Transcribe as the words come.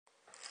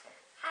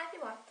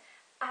what?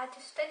 I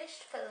just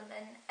finished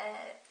filming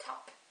a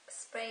top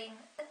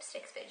spring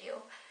lipsticks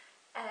video,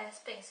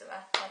 spring,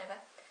 summer, whatever,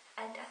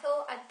 and I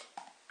thought I'd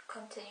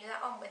continue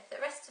that on with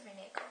the rest of my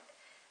makeup.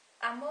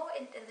 I'm more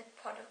into lip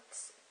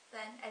products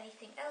than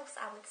anything else,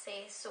 I would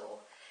say,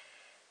 so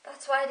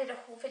that's why I did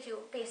a whole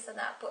video based on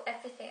that, but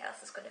everything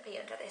else is going to be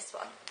under this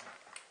one.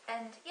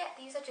 And yeah,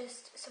 these are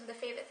just some of the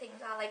favourite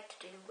things I like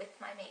to do with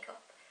my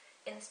makeup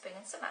in the spring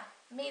and summer.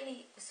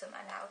 Mainly the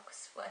summer now,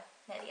 because we're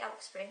nearly out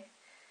of spring.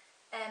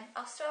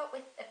 I'll start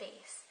with a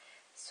base.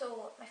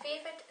 So my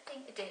favourite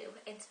thing to do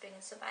in spring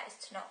and summer is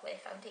to not wear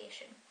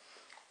foundation.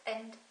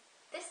 And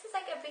this is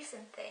like a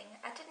recent thing.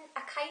 I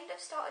kind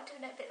of started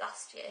doing it a bit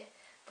last year.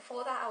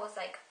 Before that I was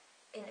like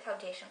in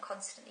foundation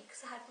constantly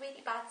because I had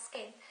really bad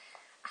skin.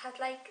 I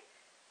had like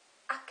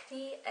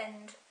acne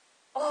and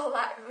all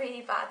that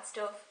really bad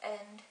stuff,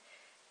 and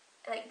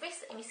like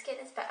recently my skin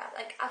is better.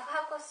 Like I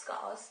have got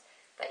scars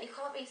that you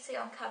can't really see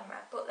on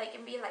camera, but like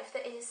in real life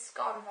there is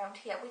scar around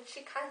here which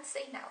you can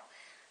see now,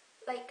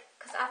 like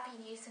because I've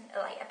been using a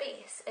lighter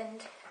base,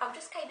 and I've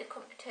just kind of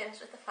come to terms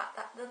with the fact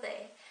that they're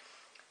there,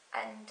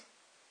 and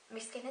my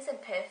skin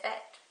isn't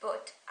perfect,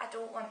 but I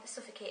don't want to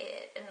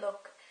suffocate it and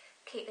look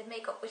cake and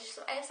makeup, which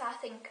sometimes I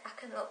think I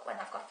can look when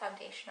I've got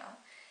foundation on,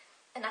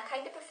 and I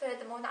kind of prefer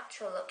the more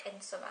natural look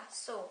in summer.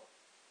 So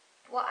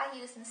what I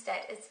use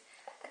instead is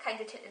a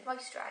kind of tinted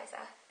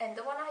moisturiser, and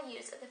the one I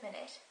use at the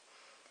minute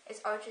is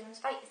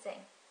Origin's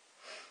Vitazing.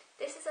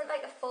 This isn't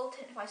like a full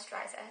tinted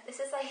moisturiser. This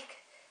is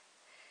like,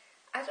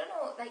 I don't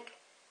know, like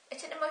a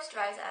tinted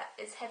moisturiser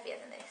is heavier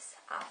than this,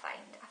 I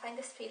find. I find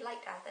this feel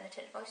lighter than a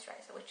tinted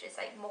moisturiser, which is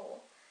like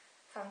more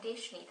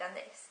foundation-y than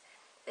this.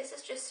 This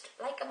is just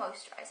like a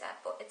moisturiser,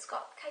 but it's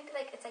got kind of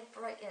like, it's like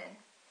brightening,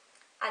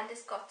 and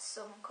it's got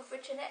some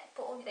coverage in it,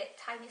 but only like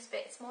the tiniest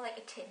bit. It's more like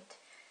a tint.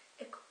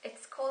 It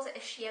calls it a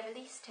sheer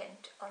release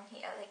tint on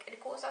here. Like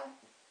it goes on,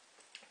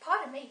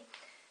 pardon me,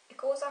 it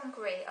goes on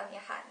grey on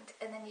your hand,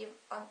 and then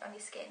on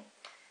your skin,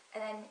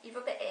 and then you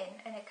rub it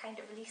in and it kind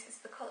of releases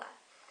the colour.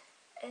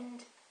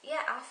 And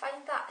yeah, I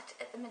find that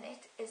at the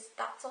minute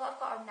that's all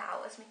I've got on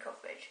now as my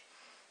coverage,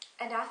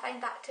 and I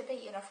find that to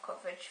be enough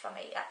coverage for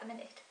me at the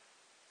minute,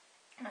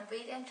 and I'm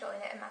really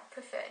enjoying it, and I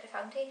prefer the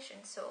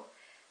foundation. So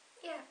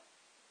yeah,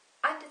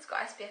 and it's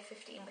got SPF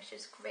 15, which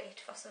is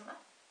great for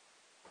summer.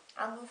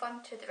 I'll move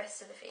on to the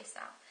rest of the face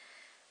now.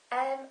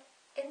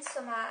 In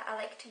summer I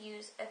like to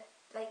use a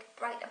like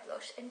brighter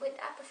blush. In winter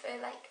I prefer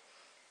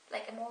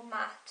like a more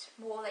matte,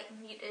 more like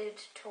muted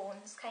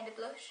tones kind of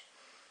blush,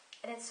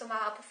 and in summer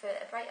I'll prefer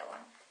a brighter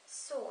one.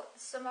 So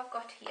some I've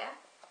got here.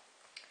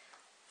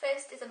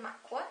 First is a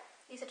MAC one.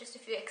 These are just a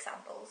few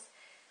examples,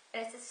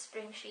 and it's a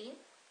Springsheen.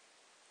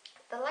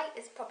 The light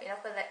is probably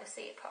not going to let us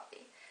see it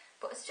properly,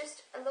 but it's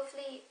just a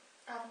lovely,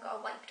 I haven't got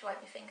a wipe to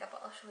wipe my finger,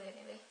 but I'll show you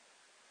anyway.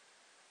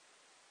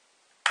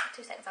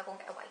 2 seconds, I'll go and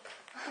get a wipe.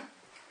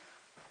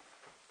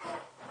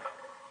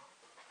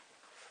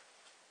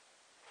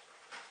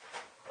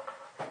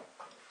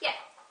 Yeah.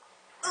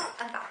 Ooh,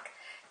 I'm back.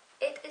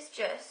 It is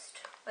just,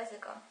 where's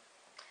it gone?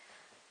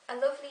 A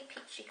lovely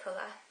peachy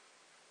colour,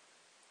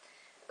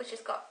 which has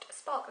got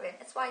sparkle in.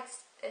 It's why it's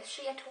a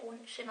sheer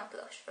tone shimmer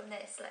blush from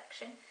their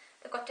selection.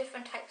 They've got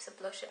different types of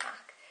blush at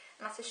MAC,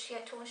 and that's a sheer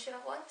tone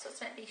shimmer one, so it's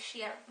meant to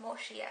be more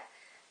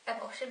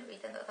shimmery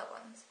than the other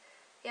ones.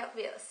 You won't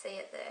be able to see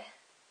it there.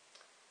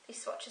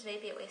 These swatches may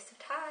be a waste of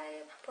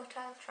time, but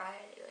I'll try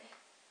anyway.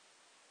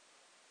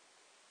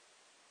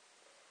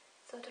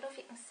 So I don't know if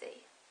you can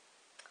see.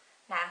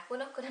 Nah, we're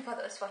not going to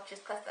bother with swatches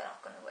because they're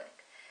not going to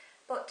work.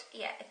 But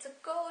yeah, it's a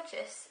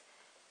gorgeous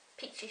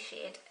peachy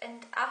shade,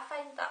 and I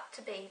find that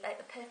to be like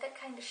the perfect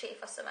kind of shade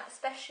for summer,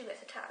 especially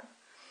with a tan.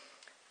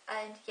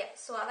 And yeah,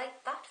 so I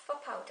like that for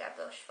powder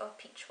blush, for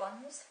peach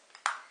ones.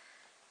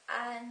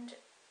 And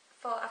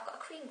I've got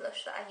a cream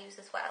blush that I use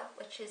as well,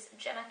 which is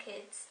Jemma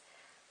Kids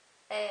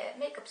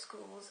Makeup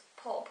School's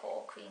Paw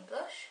cream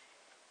blush,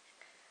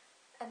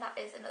 and that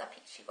is another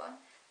peachy one.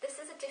 This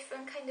is a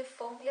different kind of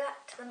formula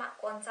to the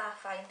MAC ones I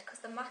find, because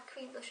the MAC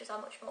cream blushes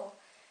are much more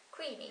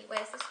creamy,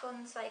 whereas this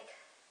one's like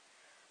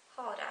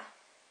harder,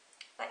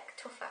 like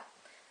tougher,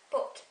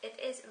 but it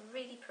is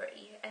really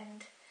pretty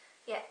and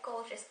yeah,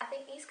 gorgeous. I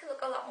think these can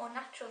look a lot more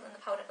natural than the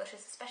powder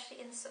blushes,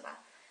 especially in summer.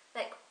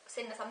 Like,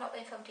 seeing as I'm not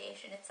wearing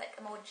foundation, it's like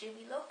a more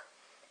dewy look,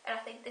 and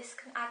I think this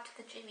can add to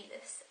the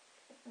dewiness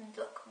and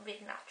look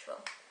really natural.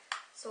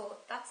 So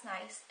that's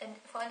nice. And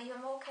for an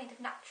even more kind of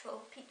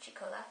natural peachy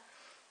colour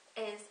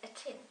is a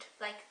tint,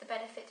 like the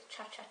Benefit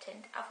ChaCha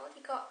tint. I've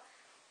only got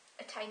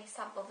a tiny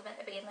sample, they're meant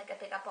to be in like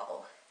a bigger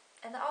bottle,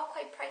 and they're all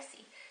quite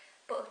pricey,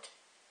 but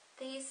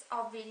these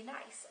are really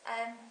nice.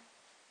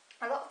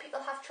 A lot of people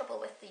have trouble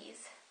with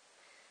these.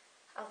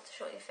 I'll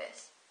show you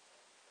first.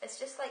 It's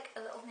just like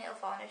a little nail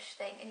varnish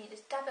thing, and you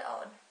just dab it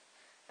on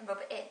and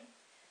rub it in,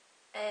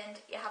 and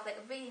you have like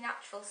a really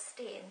natural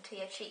stain to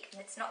your cheek, and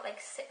it's not like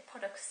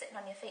products sitting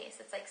on your face,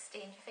 it's like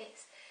stained your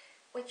face,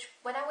 which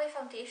when I wear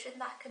foundation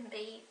that can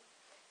be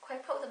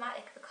quite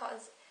problematic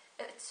because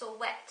it's so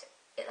wet,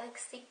 it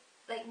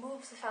like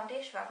moves the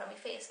foundation around on my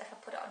face if I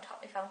put it on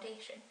top of my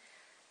foundation.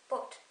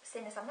 But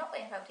seeing as I'm not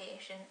wearing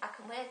foundation, I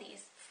can wear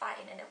these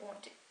fine and it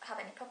won't have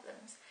any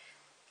problems.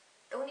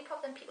 The only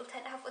problem people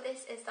tend to have with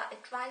this is that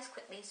it dries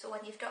quickly, so when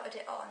you've dotted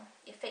it on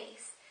your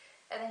face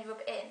and then you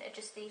rub it in, it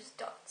just leaves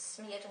dots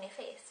smeared on your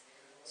face.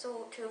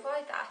 So to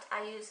avoid that,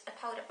 I use a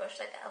powder brush,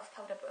 like the e.l.f.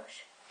 powder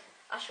brush.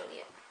 I'll show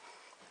you.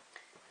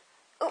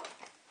 Oh,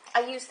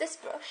 I use this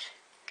brush,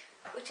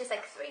 which is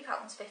like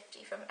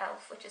 £3.50 from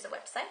e.l.f., which is a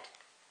website.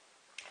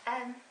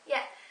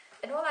 Yeah,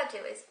 and all I do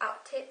is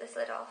I'll take this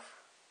lid off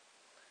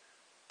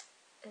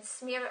and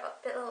smear it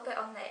up a little bit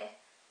on there,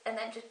 and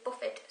then just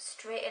buff it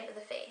straight into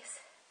the face.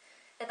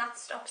 And that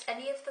stops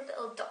any of the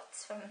little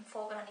dots from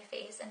forming on your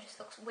face and just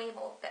looks way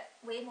more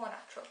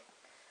natural.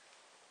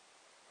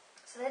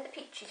 So they're the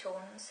peachy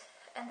tones,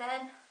 and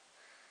then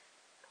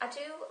I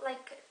do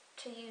like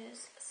to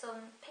use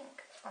some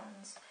pink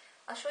ones.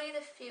 I'll show you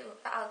the few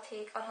that I'll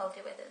take on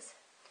holiday with us.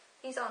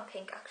 These aren't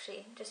pink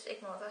actually, just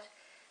ignore that.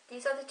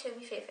 These are the two of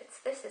my favourites.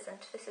 This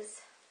isn't, this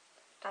is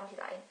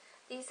Dandelion.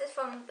 These are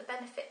from the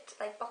Benefit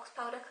like box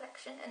powder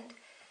collection, and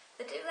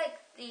they do like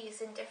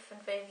these in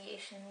different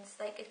variations,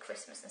 like at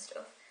Christmas and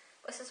stuff.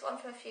 This is one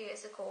from a few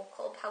years ago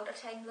called Powder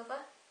Time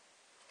Lover.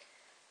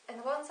 And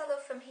the ones I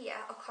love from here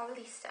are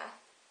Coralista,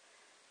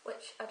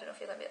 which I don't know if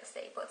you're going to be able to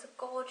see, but it's a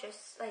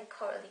gorgeous like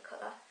corally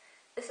colour.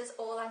 This is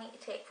all I need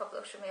to take for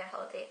blush on my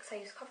holiday, because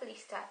I use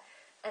Coralista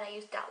and I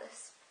use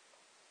Dallas.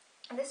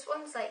 And this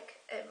one's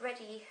like a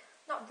reddy,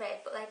 not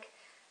red, but like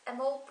a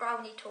more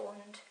browny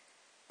toned,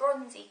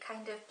 bronzy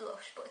kind of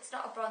blush, but it's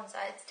not a bronzer,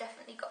 it's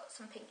definitely got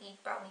some pinky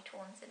browny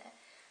tones in it.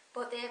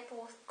 But they're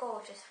both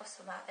gorgeous for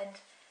summer, and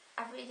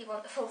I really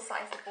want the full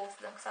size of both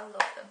of them because I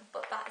love them,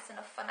 but that is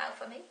enough for now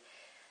for me.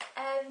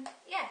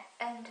 Yeah,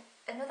 and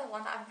another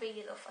one that I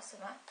really love for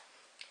summer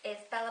is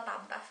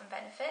Bamba from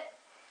Benefit.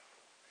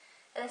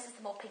 And this is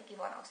the more pinky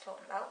one I was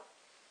talking about.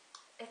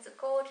 It's a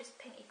gorgeous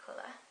pinky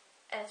colour,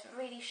 and it's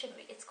really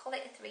shimmery. It's called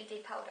like a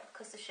 3D powder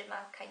because the shimmer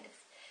kind of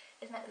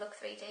is meant to look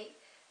 3D,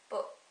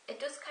 but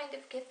it does kind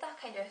of give that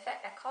kind of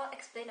effect. I can't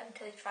explain it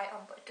until you try it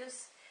on, but it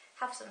does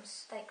have some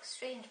like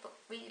strange but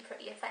really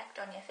pretty effect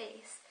on your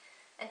face.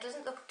 And it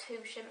doesn't look too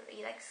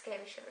shimmery, like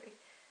scary shimmery,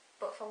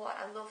 but for what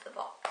I love the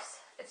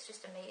box, it's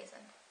just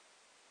amazing.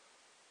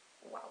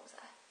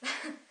 Wowza.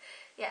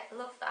 Yeah,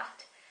 love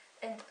that.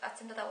 And that's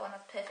another one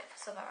that's perfect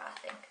for summer, I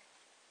think.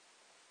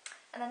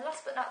 And then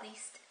last but not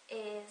least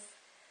is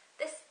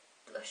this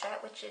blusher,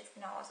 which is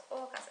Nars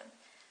Orgasm,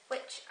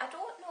 which I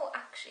don't know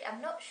actually, I'm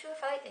not sure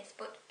if I like this,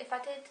 but if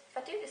I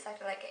do decide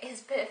to like it,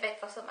 it's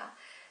perfect for summer.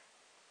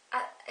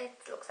 It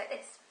looks like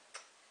this.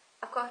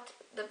 I've got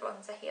the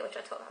bronzer here, which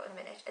I'll talk about in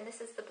a minute, and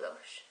this is the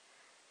blush.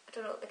 I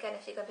don't know, again,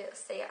 if you're going to be able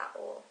to see it at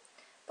all.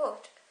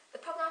 But the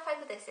problem I find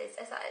with this is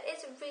that it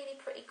is a really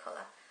pretty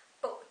colour,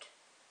 but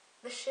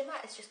the shimmer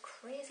is just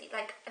crazy.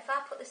 Like, if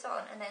I put this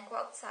on and then go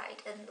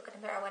outside and look in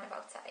the mirror when I'm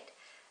outside,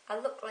 I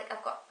look like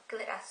I've got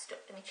glitter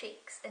stuck to my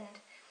cheeks,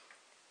 and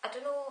I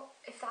don't know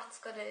if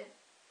that's going to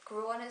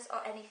grow on us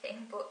or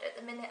anything, but at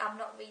the minute I'm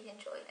not really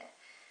enjoying it.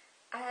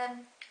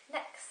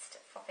 Next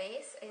for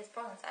face is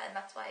bronzer, and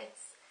that's why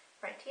it's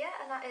right here,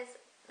 and that is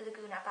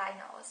Laguna by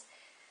Nars.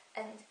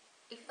 And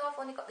even though I've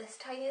only got this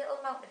tiny little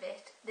amount of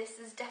it, this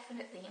is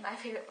definitely my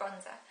favourite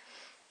bronzer.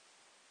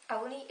 I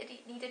only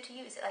needed to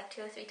use it like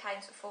 2 or 3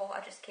 times before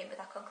I just came with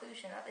that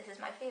conclusion that this is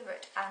my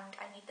favourite and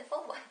I need the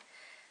full one,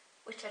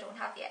 which I don't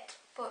have yet.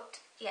 But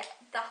yeah,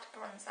 that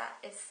bronzer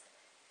is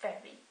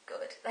very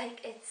good.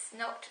 Like, it's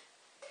not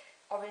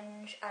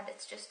orange and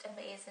it's just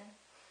amazing.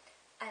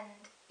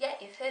 And yeah,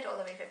 you've heard all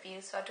of my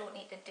reviews, so I don't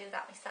need to do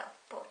that myself,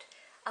 but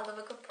I love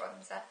a good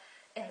bronzer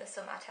in the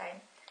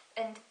summertime.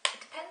 And it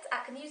depends,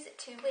 I can use it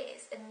 2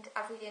 ways and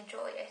I really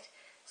enjoy it.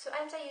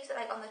 Sometimes I use it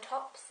like on the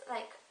tops,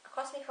 like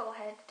across my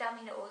forehead, down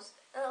my nose,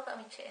 a little bit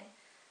on my chin,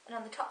 and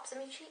on the tops of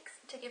my cheeks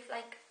to give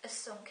like a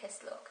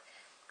sun-kissed look,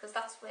 because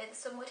that's where the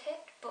sun would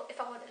hit. But if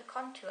I wanted to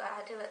contour,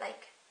 I do it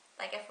like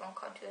everyone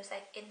contours,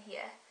 like in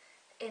here,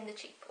 in the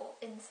cheekbone,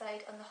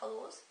 inside on the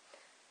hollows,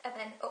 and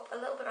then up a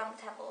little bit around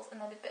the temples, and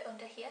then a bit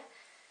under here.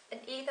 And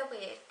either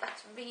way,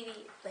 that's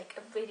really like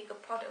a really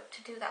good product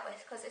to do that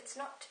with, because it's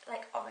not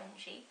like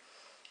orangey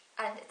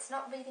and it's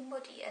not really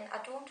muddy, and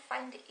I don't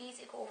find it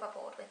easy to go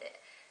overboard with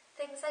it.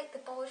 Things like the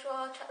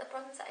Bourjois chocolate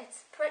bronzer,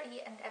 it's pretty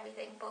and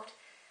everything, but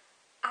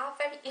I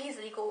very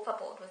easily go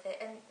overboard with it,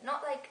 and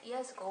not like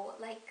years ago,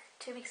 like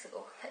 2 weeks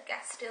ago. Like,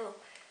 I still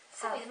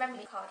have the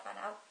memory card ran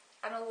out,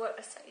 and I'll work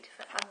a slightly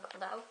different angle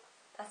now.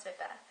 That's a bit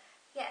better.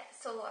 Yeah,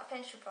 so I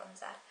finished with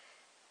bronzer.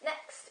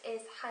 Next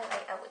is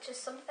highlighter, which is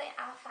something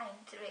I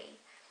find to be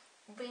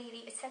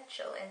really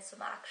essential in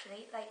summer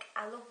actually. Like,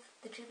 I love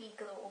the dewy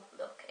glow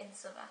look in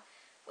summer,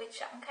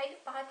 which I can kind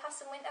of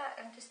bypass in winter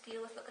and just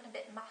deal with looking a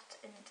bit matte,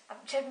 and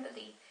I'm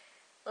generally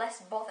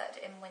less bothered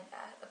in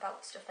winter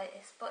about stuff like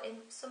this, but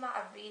in summer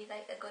I really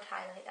like a good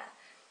highlighter.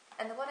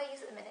 And the one I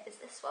use at the minute is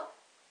this one,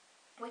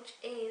 which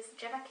is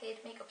Jemma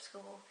Makeup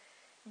School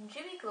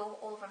Dewy Glow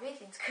All Over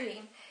Radiance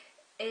Cream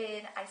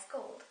in Ice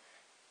Gold.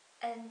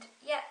 And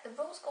yeah, the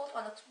rose gold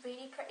one looks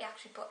really pretty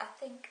actually, but I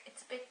think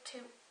it's a bit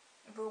too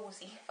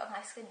rosy for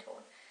my skin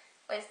tone,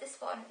 whereas this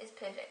one is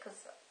perfect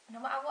because no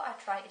matter what I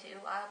try to do,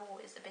 I'm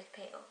always a bit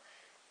pale.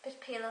 A bit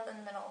paler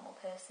than the normal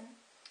person.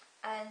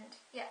 And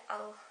yeah,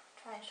 I'll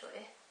try and show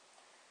you.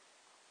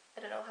 I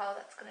don't know how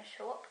that's going to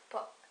show up,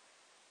 but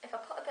if I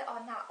put a bit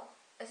on now,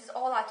 this is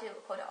all I do,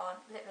 put it on,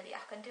 literally.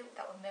 I can do it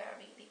without a mirror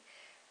really,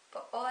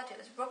 but all I do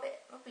is rub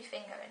my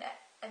finger in it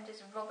and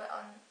just rub it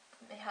on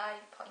my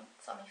high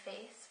points on my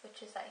face,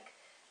 which is like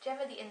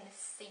generally in the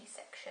C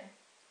section.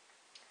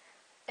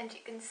 And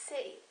you can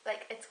see,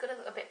 like, it's going to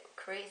look a bit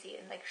crazy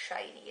and like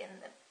shiny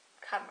in the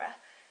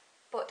camera,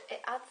 but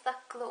it adds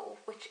that glow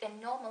which in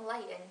normal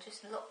lighting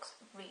just looks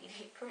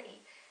really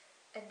pretty.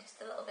 And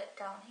just a little bit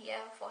down here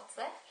of what's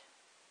left.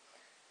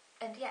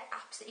 And yeah,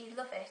 absolutely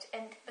love it.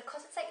 And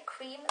because it's like a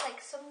cream,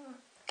 like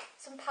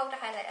some powder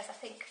highlighters I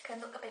think can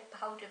look a bit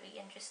powdery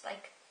and just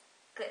like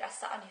glitter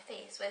sat on your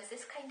face, whereas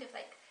this kind of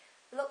like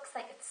looks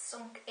like it's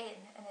sunk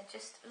in and it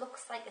just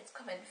looks like it's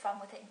coming from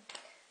within,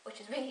 which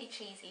is really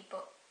cheesy,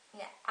 but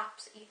yeah,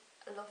 absolutely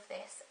love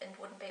this and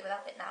wouldn't be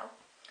without it now.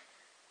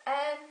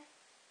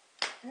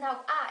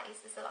 Now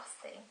eyes is the last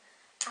thing.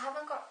 I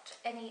haven't got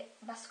any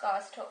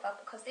mascaras to talk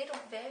about because they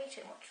don't vary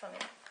too much for me.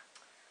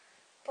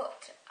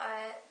 But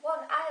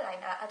one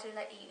eyeliner I do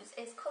like to use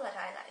is coloured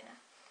eyeliner.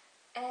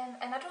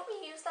 And I don't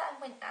really use that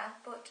in winter,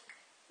 but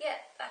yeah,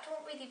 I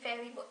don't really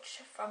vary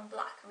much from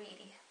black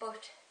really.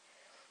 But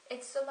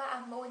in summer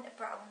I'm more into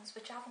browns,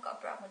 which I haven't got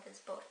a brown with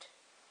this, but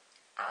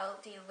I'll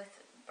deal with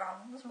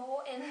browns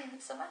more in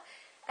summer.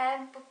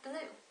 But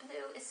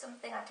blue is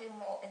something I do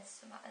more in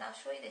summer, and I'll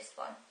show you this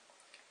one.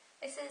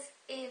 This is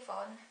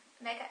Avon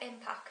Mega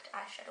Impact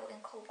eyeshadow in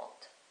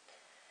Cobalt.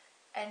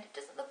 And it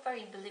doesn't look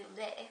very blue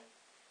there,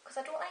 because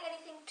I don't like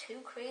anything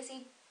too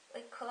crazy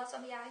like colours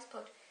on the eyes,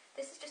 but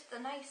this is just the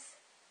nice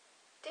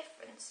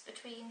difference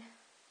between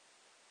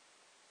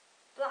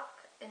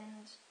black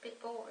and a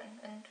bit boring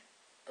and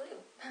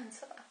blue in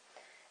summer.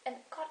 And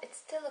god, it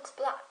still looks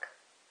black,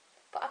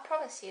 but I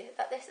promise you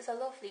that this is a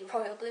lovely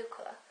royal blue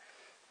colour.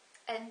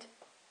 And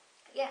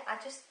yeah,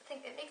 I just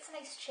think it makes a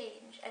nice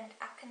change, and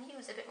I can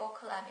use a bit more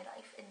colour in my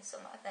life in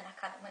summer than I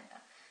can in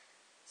winter.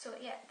 So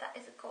yeah, that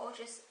is a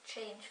gorgeous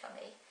change for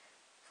me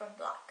from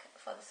black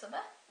for the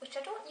summer, which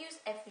I don't use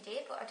every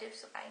day, but I do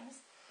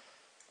sometimes.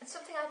 And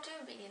something I do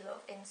really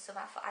love in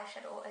summer for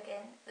eyeshadow,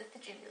 again with the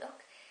dewy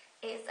look,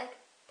 is like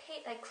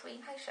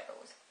cream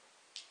eyeshadows.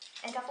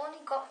 And I've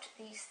only got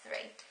these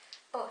three,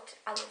 but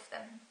I love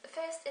them. The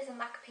first is a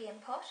MAC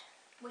Paintpot,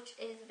 which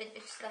is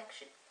Vintage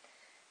Selection.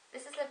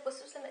 This is a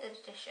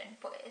limited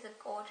edition, but it is a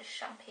gorgeous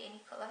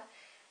champagne colour.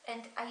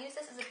 And I use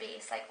this as a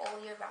base like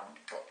all year round,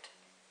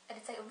 and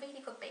it's like a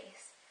really good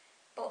base.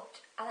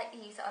 But I like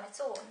to use it on its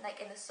own, like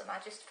in the summer,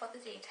 just for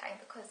the daytime,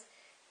 because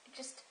it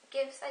just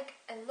gives like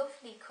a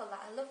lovely colour,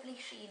 a lovely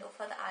sheen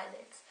over the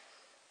eyelids.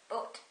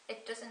 But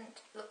it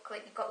doesn't look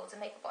like you've got loads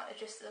of makeup on, it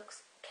just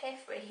looks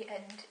carefree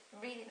and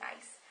really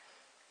nice.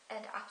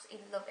 And I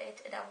absolutely love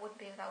it, and I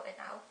wouldn't be without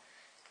it now.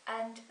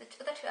 And the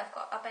other two I've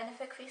got are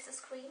Benefit Creaseless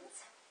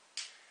creams.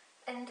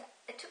 And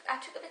I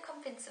took a bit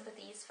convincing with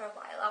these for a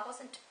while. I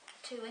wasn't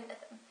too into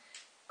them,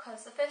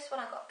 because the first one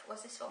I got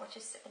was this one, which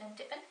is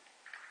Sippin'n'Dippin.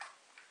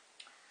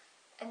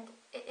 And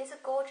it is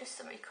a gorgeous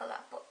summery colour,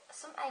 but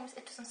sometimes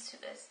it doesn't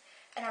suit us.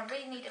 And I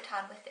really need a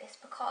tan with this,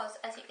 because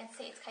as you can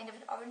see, it's kind of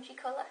an orangey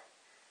colour,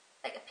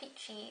 like a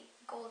peachy,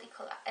 goldy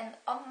colour. And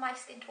on my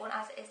skin tone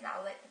as it is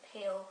now, like the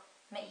pale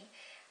me,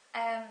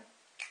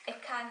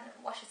 it can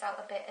washes out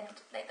a bit, and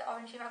like the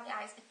orangey around my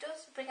eyes, it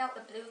does bring out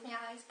the blue of my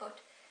eyes, but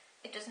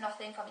it does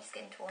nothing for my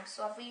skin tone,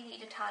 so I really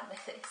need a tan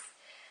with this.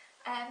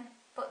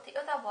 But the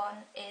other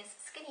one is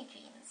Skinny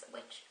Jeans,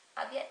 which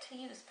I've yet to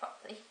use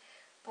properly,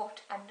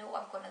 but I know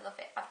I'm going to love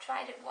it. I've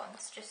tried it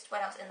once, just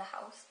when I was in the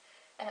house,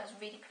 and it was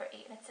really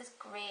pretty, and it's this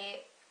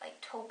grey,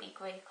 like taupey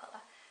grey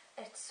colour.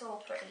 It's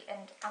so pretty,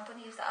 and I'm going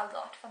to use that a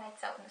lot for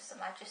nights out in the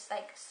summer, just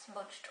like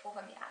smudged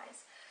over my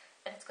eyes,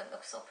 and it's going to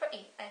look so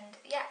pretty. And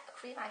yeah,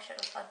 cream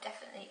eyeshadows are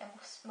definitely a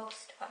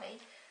must for me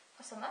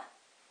for summer.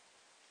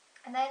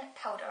 And then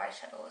powder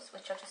eyeshadows,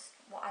 which are just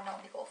what I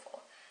normally go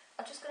for.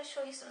 I'm just going to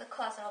show you some of the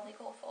colours I normally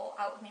go for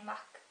out of my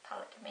MAC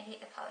palette, my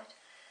Naked palette.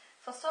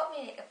 So I'll start with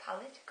my Naked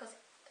palette, because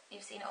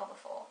you've seen it all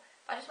before,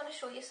 but I just want to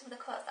show you some of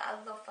the colours that I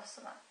love for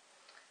summer.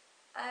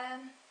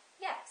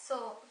 Yeah,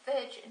 so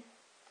Virgin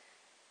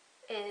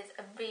is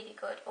a really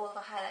good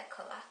over highlight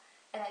colour,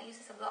 and I use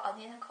this a lot on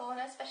the inner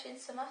corner, especially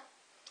in summer.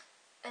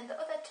 And the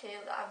other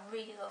two that I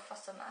really love for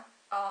summer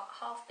are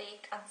Half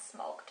Baked and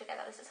Smog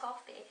together. This is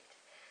Half Baked,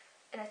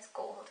 and it's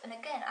gold, and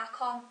again, I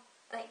can't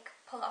like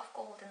pull off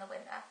gold in the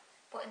winter,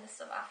 but in the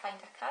summer I find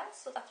I can,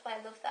 so that's why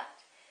I love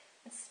that.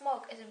 And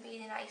Smog is a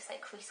really nice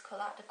like crease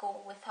colour to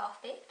go with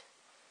Half Baked.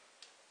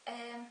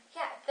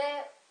 Yeah,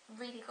 they're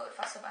really good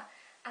for summer.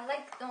 I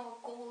like the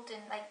more golden,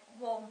 like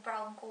warm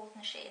brown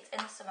golden shades in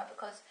the summer,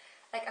 because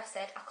like I've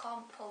said, I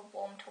can't pull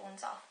warm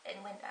tones off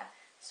in winter,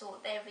 so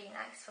they're really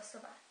nice for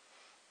summer.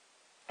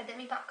 And then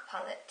my MAC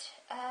palette,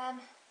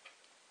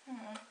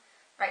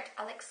 right,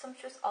 I like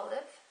Sumptuous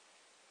Olive,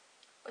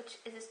 which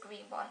is this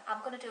green one. I'm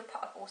going to do a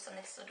proper post on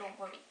this, so don't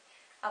worry.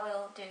 I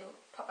will do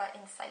proper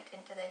insight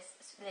into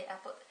this later,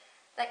 but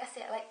like I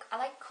say, I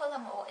like colour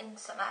more in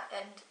summer,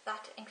 and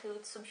that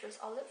includes Sumptuous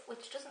Olive,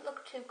 which doesn't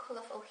look too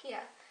colourful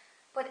here,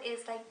 but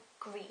is like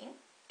green.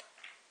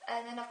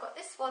 And then I've got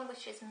this one,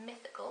 which is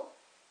Mythical,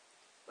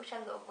 which I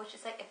love, which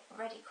is like a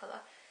reddy colour.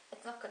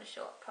 It's not going to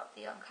show up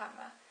properly on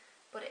camera,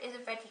 but it is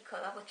a reddy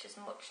colour, which is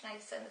much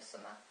nicer in the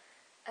summer.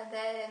 And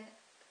then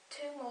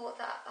two more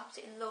that I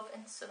absolutely love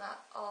in summer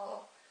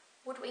are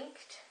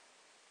Woodwinked,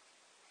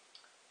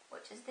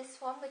 which is this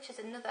one, which is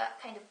another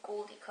kind of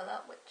goldy colour,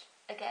 which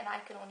again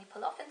I can only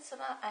pull off in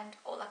summer, and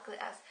All That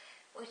Glitters,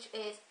 which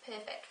is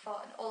perfect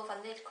for an all over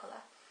lid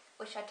colour,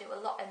 which I do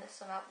a lot in the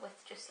summer with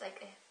just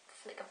like a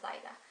flick of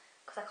liner,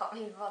 because I can't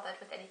be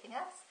bothered with anything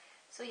else.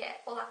 So yeah,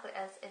 All That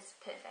Glitters is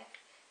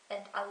perfect,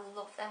 and I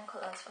love them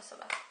colours for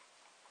summer.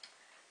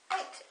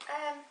 Right,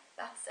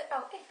 that's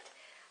about it.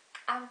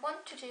 I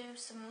want to do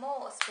some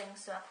more spring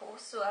summer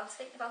posts, so I was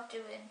thinking about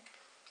doing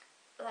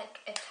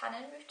like a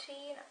tanning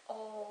routine,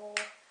 or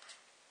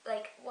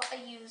like what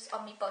I use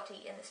on my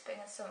body in the spring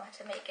and summer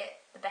to make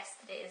it the best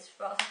it is,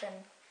 rather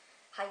than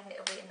hiding it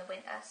away in the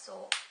winter.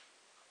 So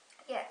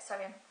yeah,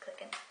 sorry, I'm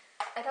clicking.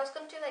 And I was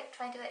going to do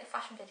try and do a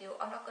fashion video.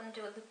 I'm not going to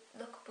do a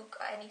lookbook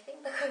or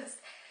anything, because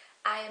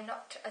I am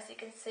not, as you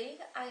can see,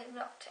 I am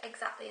not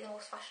exactly the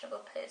most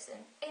fashionable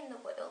person in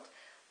the world,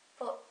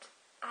 but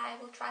I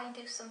will try and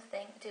do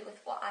something to do with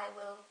what I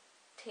will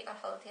take on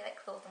holiday, like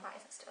clothing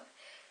buys and stuff.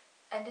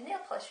 And a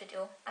nail polish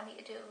video, I need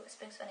to do a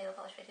spring summer nail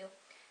polish video.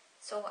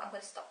 So I'm going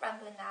to stop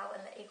rambling now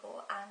and let you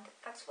go, and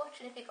thanks for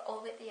watching if you got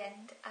all the way at the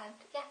end, and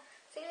yeah,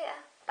 see you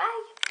later,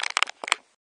 bye!